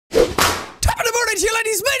Alright, you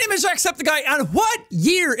ladies, my name is Jacksepticeye, and what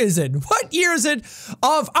year is it? What year is it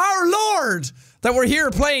of our Lord that we're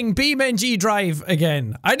here playing BeamNG.Drive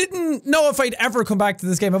again? I didn't know if I'd ever come back to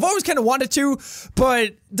this game. I've always kind of wanted to,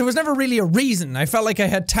 but there was never really a reason. I felt like I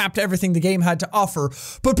had tapped everything the game had to offer.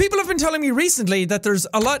 But people have been telling me recently that there's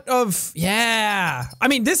a lot of, I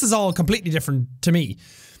mean, this is all completely different to me.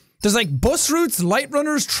 There's like bus routes, light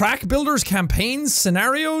runners, track builders, campaigns,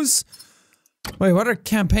 scenarios. Wait, what are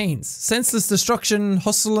campaigns? Senseless destruction,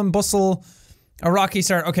 hustle and bustle, a rocky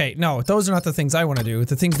start. Okay, no, those are not the things I want to do.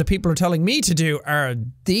 The things that people are telling me to do are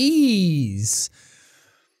these.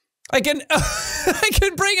 I can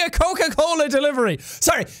bring a Coca-Cola delivery.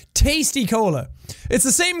 Sorry, tasty cola. It's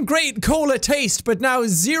the same great cola taste, but now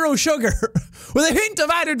 0 sugar with a hint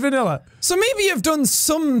of added vanilla. So maybe I've done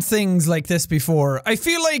some things like this before. I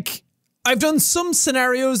feel like I've done some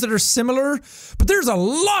scenarios that are similar, but there's a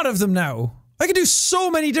lot of them now. I can do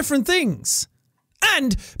so many different things.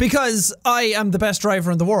 And because I am the best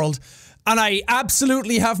driver in the world, and I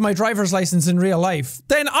absolutely have my driver's license in real life,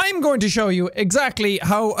 then I'm going to show you exactly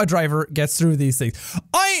how a driver gets through these things.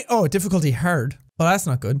 Oh, difficulty hard. Well, that's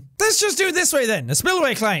not good. Let's just do it this way then. A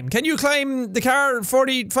spillway climb. Can you climb the car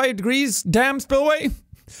 45 degrees? Damn spillway?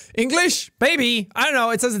 English? Maybe. I don't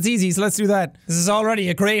know. It says it's easy, so let's do that. This is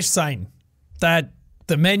already a great sign that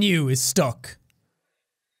the menu is stuck.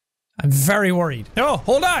 I'm very worried. Oh,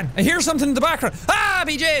 hold on. I hear something in the background. Ah,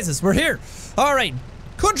 be Jesus. We're here. All right.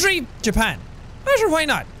 Country, Japan. Not sure why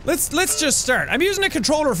not. Let's just start. I'm using a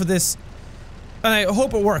controller for this, and I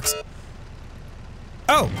hope it works.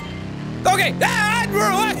 Oh. Okay. Ah, we're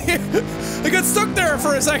away. I got stuck there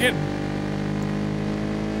for a second.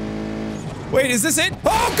 Wait, is this it?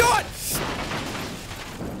 Oh, God.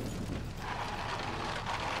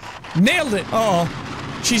 Nailed it. Uh-oh.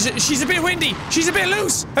 She's a bit windy. She's a bit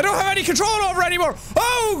loose. I don't have any control over her anymore.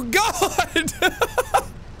 Oh, God.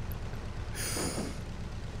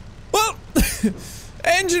 Well,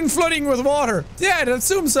 engine flooding with water. Yeah, I'd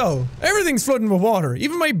assume so. Everything's flooding with water.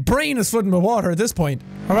 Even my brain is flooding with water at this point.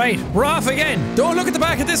 All right, we're off again. Don't look at the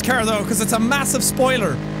back of this car, though, because it's a massive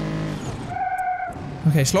spoiler.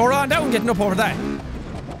 Okay, slow her on down, getting up over that.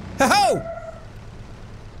 Ho-ho!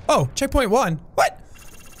 Oh, checkpoint 1. What?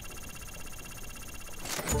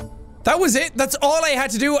 That was it? That's all I had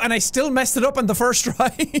to do, and I still messed it up on the first try.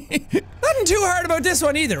 Nothing too hard about this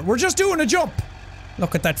one either. We're just doing a jump.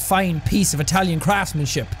 Look at that fine piece of Italian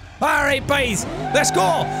craftsmanship. Alright, boys, let's go.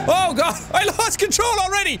 Oh, God, I lost control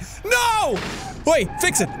already. No! Wait,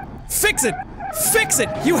 fix it. Fix it. Fix it.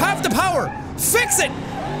 You have the power. Fix it.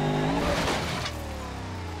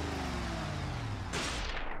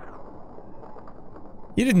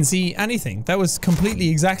 You didn't see anything. That was completely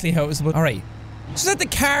exactly how it was supposed to. Alright. Just let the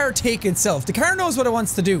car take itself. The car knows what it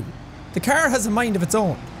wants to do. The car has a mind of its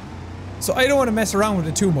own. So I don't want to mess around with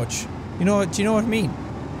it too much. You know what, do you know what I mean?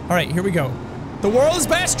 Alright, here we go. The world's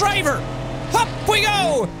best driver! Up we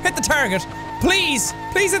go! Hit the target. Please!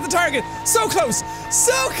 Please hit the target! So close!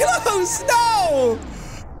 So close! No!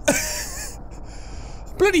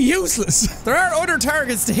 Bloody useless. There are other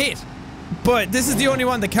targets to hit. But this is the only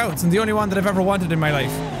one that counts, and the only one that I've ever wanted in my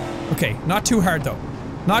life. Okay, not too hard though.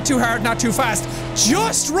 Not too hard, not too fast.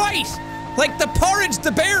 Just right! Like the porridge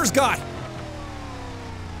the bears got.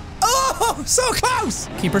 Oh, so close!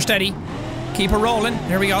 Keep her steady. Keep her rolling.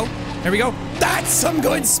 There we go. There we go. That's some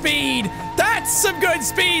good speed! That's some good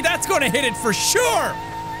speed! That's gonna hit it for sure!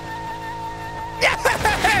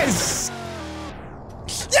 Yes!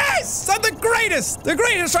 Yes! I'm the greatest! The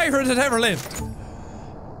greatest driver that ever lived.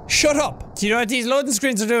 Shut up. Do you know what these loading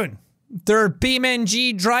screens are doing? They're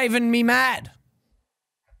BeamNG driving me mad.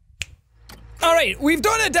 Alright, we've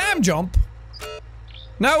done a dam jump.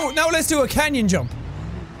 Now let's do a canyon jump.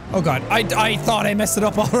 Oh God, I thought I messed it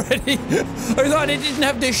up already. I thought I didn't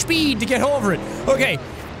have the speed to get over it. Okay,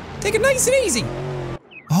 take it nice and easy.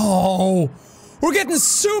 Oh, we're getting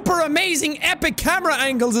super amazing epic camera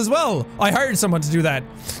angles as well. I hired someone to do that.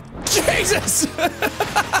 Jesus!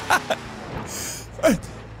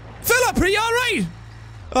 Philip, are you alright?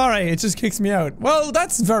 Alright, it just kicks me out. Well,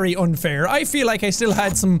 that's very unfair. I feel like I still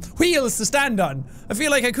had some wheels to stand on. I feel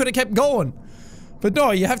like I could have kept going. But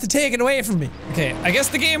no, you have to take it away from me. Okay, I guess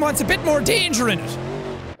the game wants a bit more danger in it.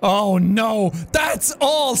 Oh no, that's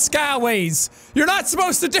all skyways. You're not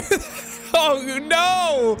supposed to do that. Oh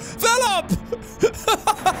no, Philip!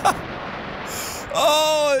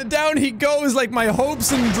 Oh, down he goes like my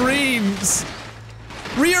hopes and dreams.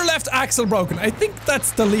 Rear left axle broken. I think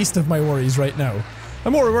that's the least of my worries right now.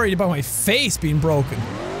 I'm more worried about my face being broken.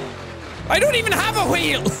 I don't even have a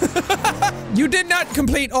wheel! You did not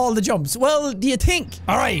complete all the jumps. Well, do you think?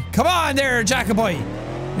 Alright, come on there, Jackaboy.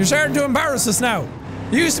 You're starting to embarrass us now.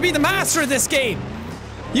 You used to be the master of this game.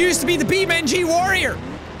 You used to be the BeamNG warrior.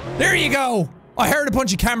 There you go. I hired a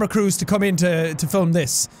bunch of camera crews to come in to film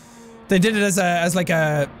this. They did it as like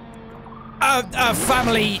a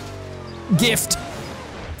family gift.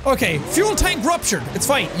 Okay, fuel tank ruptured. It's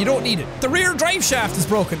fine. You don't need it. The rear drive shaft is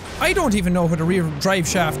broken. I don't even know what a rear drive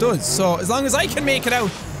shaft does. So as long as I can make it out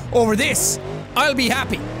over this, I'll be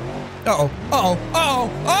happy. Uh-oh. Uh-oh. Uh-oh.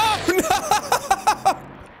 Oh, no!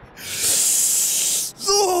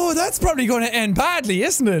 Oh, that's probably going to end badly,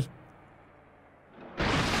 isn't it?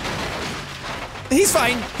 He's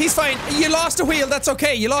fine. He's fine. You lost a wheel. That's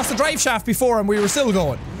okay. You lost the drive shaft before and we were still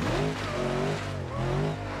going.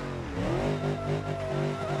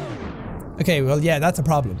 Okay, well, yeah, that's a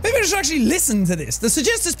problem. Maybe I should actually listen to this. The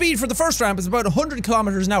suggested speed for the first ramp is about 100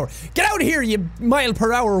 kilometers an hour. Get out of here, you mile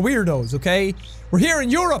per hour weirdos, okay? We're here in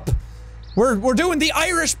Europe. We're doing the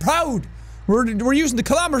Irish proud. We're using the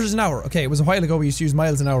kilometers an hour. Okay, it was a while ago we used to use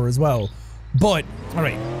miles an hour as well. But,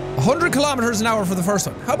 alright, 100 kilometers an hour for the first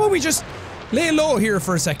one. How about we just lay low here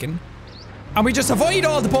for a second and we just avoid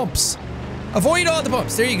all the bumps. Avoid all the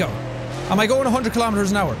bumps. There you go. Am I going 100 kilometers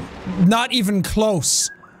an hour? Not even close.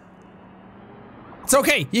 It's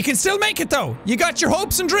okay. You can still make it though. You got your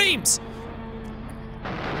hopes and dreams.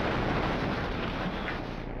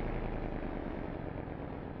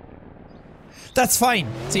 That's fine.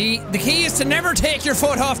 See, the key is to never take your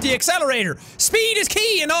foot off the accelerator. Speed is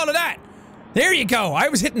key and all of that. There you go. I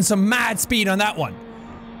was hitting some mad speed on that one.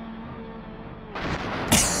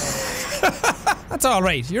 That's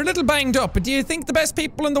alright. You're a little banged up, but do you think the best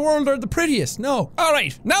people in the world are the prettiest? No.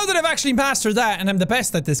 Alright, now that I've actually mastered that and I'm the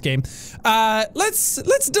best at this game,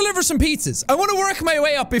 let's deliver some pizzas. I want to work my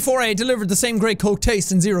way up before I deliver the same great Coke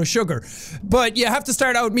taste and zero sugar. But you have to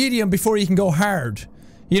start out medium before you can go hard.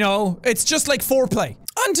 You know, it's just like foreplay.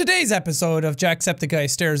 On today's episode of Jacksepticeye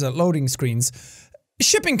Stares at Loading Screens,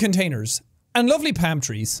 shipping containers and lovely palm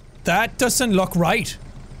trees. That doesn't look right.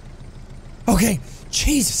 Okay,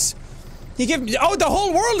 Jesus. You give me— oh, the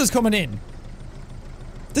whole world is coming in.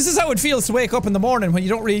 This is how it feels to wake up in the morning when you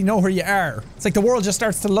don't really know where you are. It's like the world just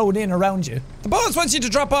starts to load in around you. The boss wants you to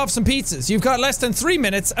drop off some pizzas. You've got less than 3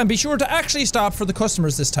 minutes and be sure to actually stop for the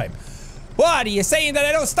customers this time. What, are you saying that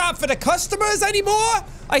I don't stop for the customers anymore?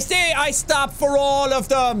 I say I stop for all of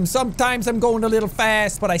them. Sometimes I'm going a little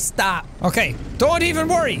fast, but I stop. Okay, don't even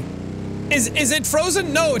worry. Is it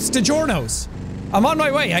frozen? No, it's DiGiorno's. I'm on my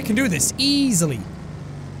way. I can do this easily.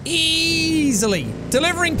 Easily.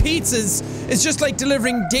 Delivering pizzas is just like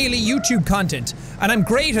delivering daily YouTube content, and I'm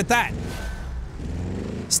great at that.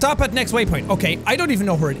 Stop at next waypoint. Okay, I don't even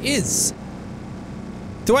know where it is.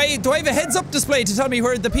 Do I have a heads up display to tell me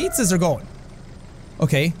where the pizzas are going?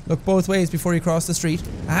 Okay, look both ways before you cross the street.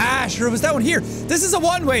 Ah, sure, it was down here. This is a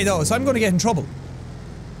one-way though, so I'm gonna get in trouble.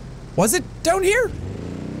 Was it down here?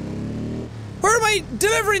 Where am I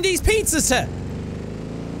delivering these pizzas to?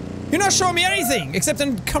 You're not showing me anything, except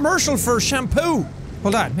a commercial for shampoo.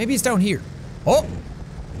 Hold on, maybe it's down here. Oh!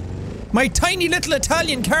 My tiny little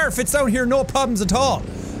Italian car fits down here, no problems at all.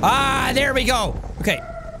 Ah, there we go. Okay.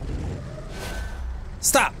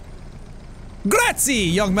 Stop. Grazie,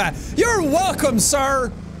 young man. You're welcome,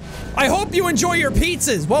 sir. I hope you enjoy your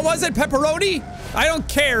pizzas. What was it, pepperoni? I don't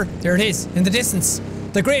care. There it is, in the distance.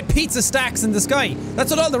 The great pizza stacks in the sky.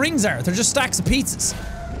 That's what all the rings are. They're just stacks of pizzas.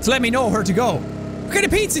 To let me know where to go. What kind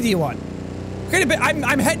of pizza do you want? What kind of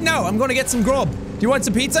I'm heading out. I'm gonna get some grub. Do you want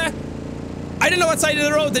some pizza? I don't know what side of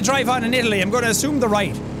the road they drive on in Italy. I'm gonna assume the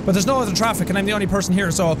right. But there's no other traffic and I'm the only person here,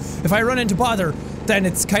 so if I run into bother, then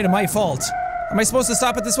it's kind of my fault. Am I supposed to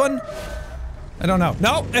stop at this one? I don't know.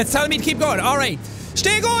 No, it's telling me to keep going. Alright.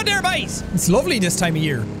 Stay going there, boys! It's lovely this time of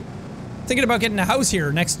year. Thinking about getting a house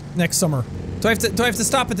here next summer. Do I have to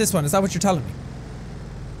stop at this one? Is that what you're telling me?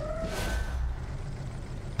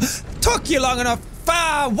 Took you long enough.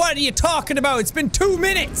 Ah, what are you talking about? It's been 2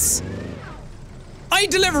 minutes. I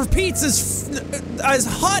deliver pizzas as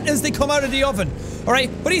hot as they come out of the oven. Alright,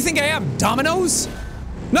 what do you think I am? Domino's?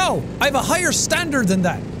 No, I have a higher standard than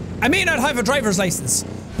that. I may not have a driver's license,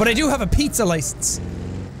 but I do have a pizza license.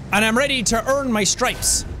 And I'm ready to earn my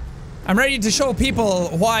stripes. I'm ready to show people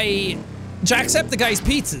why Jacksepticeye's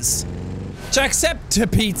pizzas,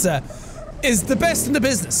 Jacksepticeye is the best in the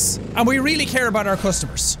business. And we really care about our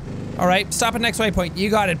customers. Alright, stop at next waypoint. You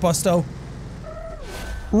got it, Busto.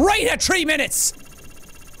 Right at 3 minutes!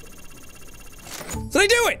 Did I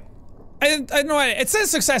do it? I don't know. It says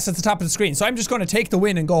success at the top of the screen, so I'm just going to take the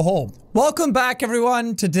win and go home. Welcome back,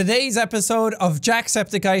 everyone, to today's episode of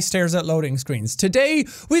Jacksepticeye Stares at Loading Screens. Today,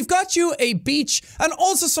 we've got you a beach and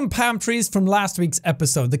also some palm trees from last week's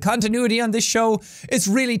episode. The continuity on this show is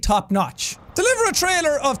really top-notch. Deliver a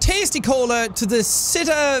trailer of tasty cola to the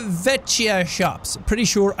Città Vecchia shops. Pretty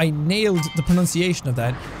sure I nailed the pronunciation of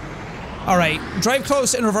that. Alright, drive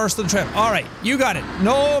close in reverse to the trailer. Alright, you got it.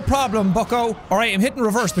 No problem, bucko. Alright, I'm hitting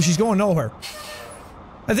reverse, but she's going nowhere.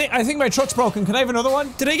 I think my truck's broken. Can I have another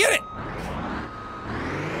one? Did I get it?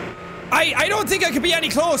 I don't think I could be any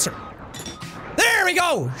closer. There we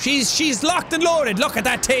go. She's locked and loaded. Look at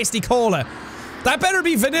that tasty cola. That better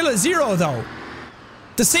be vanilla zero though.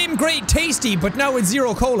 The same great tasty, but now with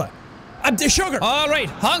zero cola. The sugar. All right,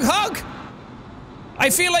 hug hug.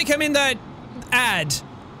 I feel like I'm in that ad.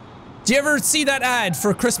 Do you ever see that ad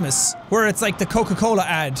for Christmas where it's like the Coca-Cola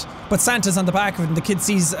ad, but Santa's on the back of it and the kid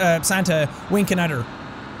sees Santa winking at her,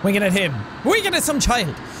 winking at him, winking at some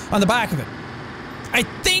child on the back of it. I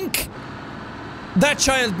think that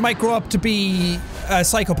child might grow up to be a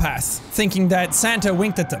psychopath, thinking that Santa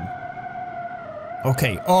winked at them.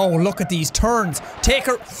 Okay, oh, look at these turns. Take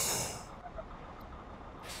her.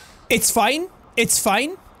 It's fine. It's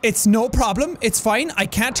fine. It's no problem. It's fine. I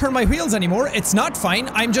can't turn my wheels anymore. It's not fine.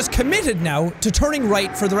 I'm just committed now to turning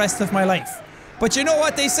right for the rest of my life. But you know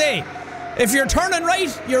what they say? If you're turning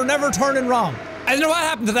right, you're never turning wrong. I don't know what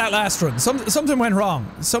happened to that last run. Something went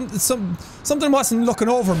wrong. Something wasn't looking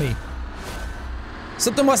over me.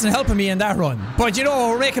 Something wasn't helping me in that run. But you know,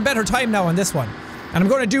 we're making better time now on this one. And I'm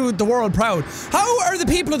going to do the world proud. How are the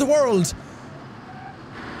people of the world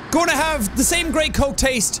going to have the same great Coke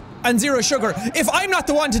taste and zero sugar if I'm not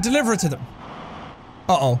the one to deliver it to them?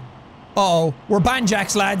 Uh-oh. Uh-oh. We're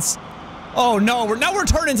banjacks, lads. Oh no, now we're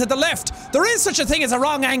turning to the left. There is such a thing as a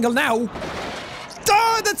wrong angle now.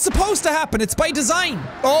 Oh, that's supposed to happen. It's by design.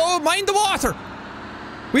 Oh, mind the water.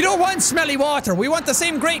 We don't want smelly water. We want the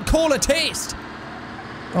same great cola taste.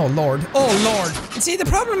 Oh lord, oh lord. See, the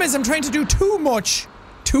problem is I'm trying to do too much,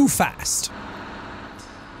 too fast.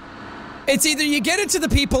 It's either you get it to the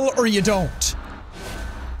people or you don't.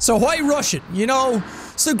 So why rush it, you know?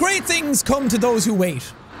 So great things come to those who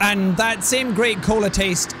wait. And that same great cola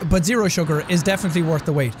taste, but zero sugar, is definitely worth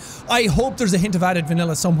the wait. I hope there's a hint of added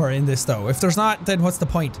vanilla somewhere in this though. If there's not, then what's the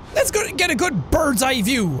point? Let's go get a good bird's eye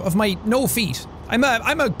view of my no feet. I'm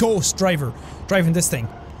a ghost driver, driving this thing.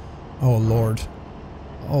 Oh lord.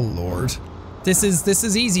 Oh lord. This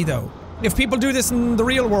is easy though. If people do this in the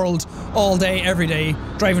real world all day, every day,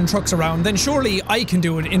 driving trucks around, then surely I can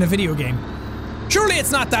do it in a video game. Surely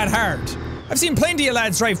it's not that hard. I've seen plenty of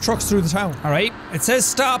lads drive trucks through the town. Alright, it says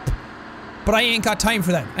stop, but I ain't got time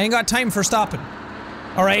for that. I ain't got time for stopping.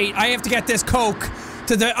 Alright, I have to get this Coke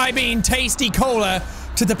to the, tasty cola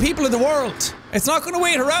to the people of the world. It's not gonna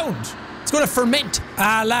wait around. It's gonna ferment.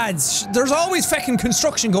 Ah, lads, there's always feckin'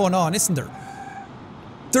 construction going on, isn't there?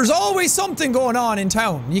 There's always something going on in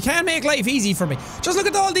town. You can't make life easy for me. Just look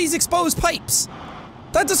at all these exposed pipes.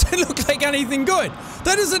 That doesn't look like anything good.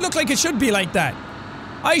 That doesn't look like it should be like that.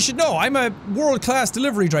 I should know. I'm a world-class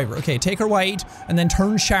delivery driver. Okay, take her wide and then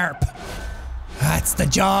turn sharp. That's the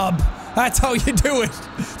job. That's how you do it.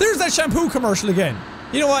 There's that shampoo commercial again.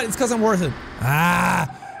 You know what? It's because I'm worth it.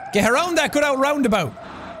 Ah, get around that good old roundabout.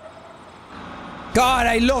 God,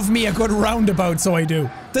 I love me a good roundabout, so I do.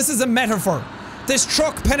 This is a metaphor. This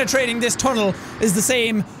truck penetrating this tunnel is the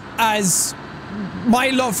same as my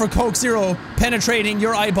love for Coke Zero penetrating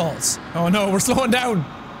your eyeballs. Oh no, we're slowing down.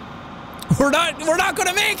 We're not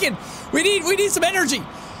gonna make it. We need some energy.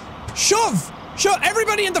 Shove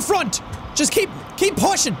everybody in the front. Just keep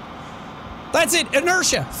pushing. That's it.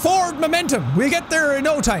 Inertia, forward momentum. We'll get there in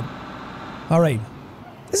no time. All right.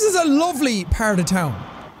 This is a lovely part of town.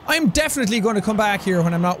 I'm definitely going to come back here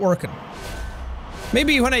when I'm not working.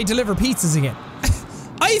 Maybe when I deliver pizzas again.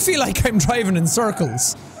 I feel like I'm driving in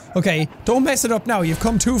circles. Okay, don't mess it up now. You've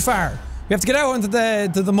come too far. We have to get out onto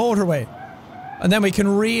the motorway. And then we can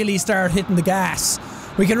really start hitting the gas.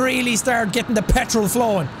 We can really start getting the petrol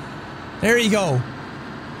flowing. There you go.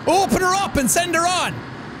 Open her up and send her on.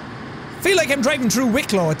 Feel like I'm driving through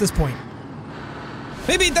Wicklow at this point.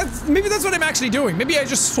 Maybe that's what I'm actually doing. Maybe I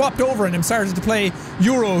just swapped over and I'm starting to play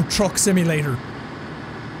Euro Truck Simulator.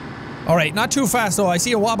 Alright, not too fast though. I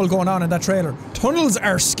see a wobble going on in that trailer. Tunnels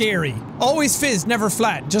are scary. Always fizz, never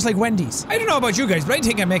flat, just like Wendy's. I don't know about you guys, but I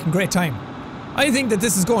think I'm making great time. I think that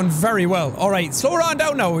this is going very well. Alright, slow her on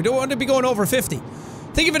down now. We don't want to be going over 50.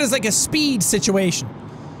 Think of it as like a speed situation.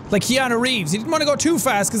 Like Keanu Reeves. He didn't want to go too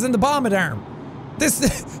fast because then the bomb would arm.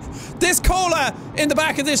 This cola in the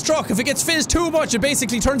back of this truck, if it gets fizzed too much, it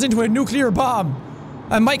basically turns into a nuclear bomb.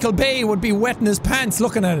 And Michael Bay would be wetting his pants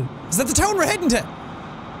looking at it. Is that the town we're heading to?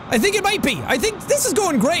 I think it might be. I think this is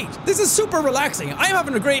going great. This is super relaxing. I'm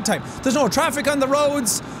having a great time. There's no traffic on the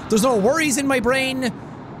roads. There's no worries in my brain.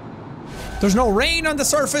 There's no rain on the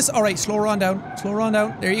surface. Alright, slow her on down. Slow her on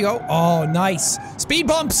down. There you go. Oh, nice. Speed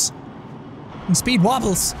bumps. And speed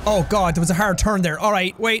wobbles. Oh god, there was a hard turn there.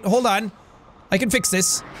 Alright, wait, hold on. I can fix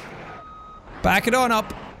this. Back it on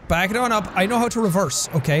up. Back it on up. I know how to reverse,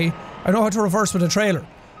 okay? I know how to reverse with a trailer.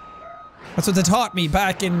 That's what they taught me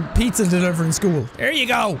back in pizza delivering school. There you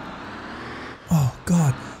go. Oh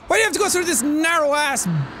god. Why do you have to go through this narrow ass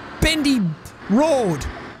bendy road?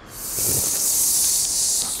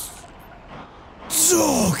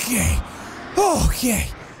 Okay. Okay.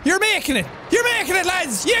 You're making it. You're making it,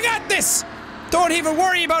 lads. You got this. Don't even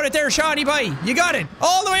worry about it there, Shawnee Boy. You got it.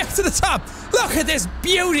 All the way up to the top. Look at this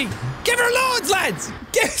beauty. Give her loads, lads.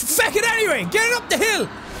 Feck it anyway. Get it up the hill.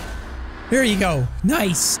 There you go.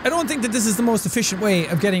 Nice. I don't think that this is the most efficient way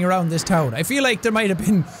of getting around this town. I feel like there might have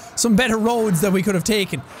been some better roads that we could have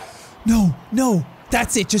taken. No, no.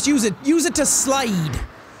 That's it. Just use it. Use it to slide.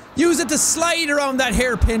 Use it to slide around that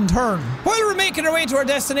hairpin turn. While we're making our way to our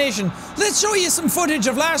destination, let's show you some footage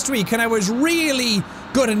of last week and I was really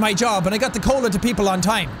good in my job and I got the cola to people on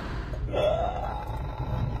time.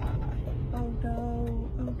 Oh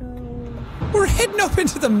no, oh no. We're heading up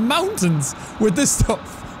into the mountains with this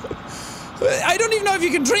stuff. I don't even know if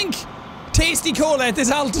you can drink tasty cola at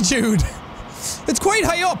this altitude. It's quite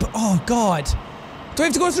high up. Oh god. Do I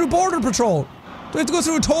have to go through border patrol? Do I have to go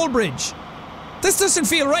through a toll bridge? This doesn't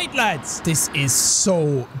feel right, lads. This is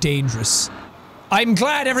so dangerous. I'm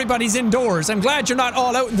glad everybody's indoors. I'm glad you're not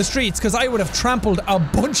all out in the streets because I would have trampled a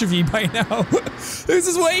bunch of you by now. This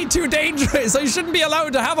is way too dangerous. I shouldn't be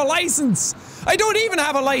allowed to have a license. I don't even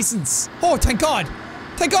have a license. Oh, thank God.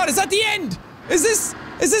 Thank God. Is that the end? Is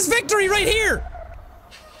this victory right here?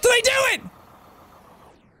 Did I do it?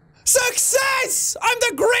 Success! I'm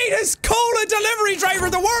the greatest cola delivery driver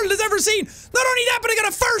the world has ever seen. Not only that, but I got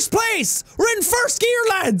a first place. We're in first gear,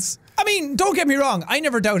 lads. I mean, don't get me wrong. I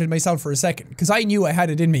never doubted myself for a second because I knew I had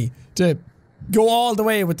it in me to go all the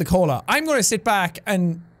way with the cola. I'm going to sit back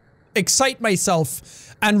and excite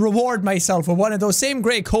myself and reward myself with one of those same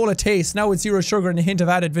great cola tastes, now with zero sugar and a hint of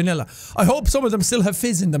added vanilla. I hope some of them still have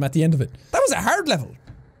fizz in them at the end of it. That was a hard level.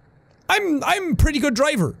 I'm a pretty good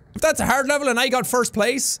driver. If that's a hard level and I got first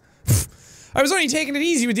place, I was only taking it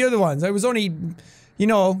easy with the other ones. I was only, you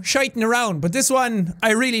know, shiting around. But this one,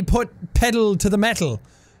 I really put pedal to the metal.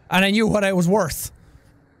 And I knew what I was worth.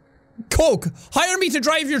 Coke, hire me to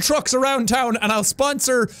drive your trucks around town and I'll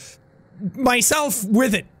sponsor myself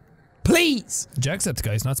with it. Please.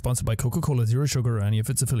 Jacksepticeye is not sponsored by Coca-Cola, Zero Sugar, or any of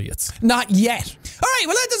its affiliates. Not yet. Alright,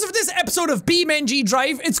 well that does it for this episode of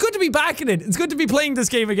BeamNG.Drive. It's good to be back in it. It's good to be playing this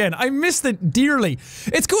game again. I missed it dearly.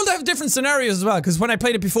 It's cool to have different scenarios as well, because when I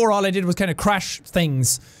played it before, all I did was kind of crash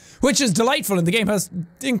things. Which is delightful, and the game has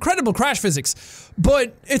incredible crash physics.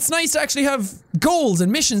 But it's nice to actually have goals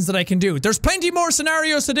and missions that I can do. There's plenty more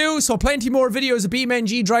scenarios to do, so plenty more videos of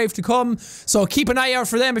BeamNG.Drive to come. So keep an eye out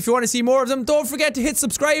for them if you want to see more of them. Don't forget to hit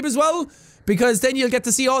subscribe as well, because then you'll get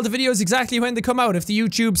to see all the videos exactly when they come out, if the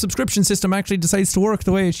YouTube subscription system actually decides to work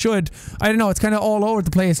the way it should. I don't know, it's kind of all over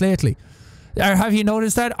the place lately. Have you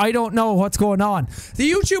noticed that? I don't know what's going on.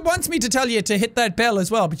 The YouTube wants me to tell you to hit that bell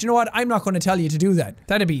as well, but you know what? I'm not going to tell you to do that.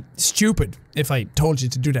 That'd be stupid if I told you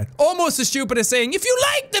to do that. Almost as stupid as saying, if you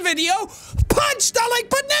like the video, punch the like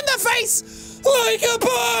button in the face like a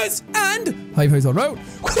boss! And high fives on road.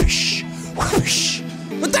 Whoosh! Whoosh!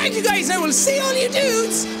 Well, thank you guys. I will see all you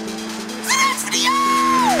dudes for the next video!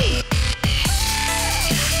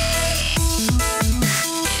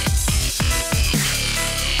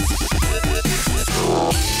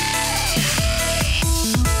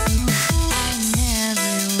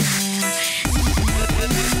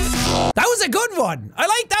 That was a good one. I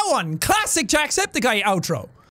like that one. Classic Jacksepticeye outro.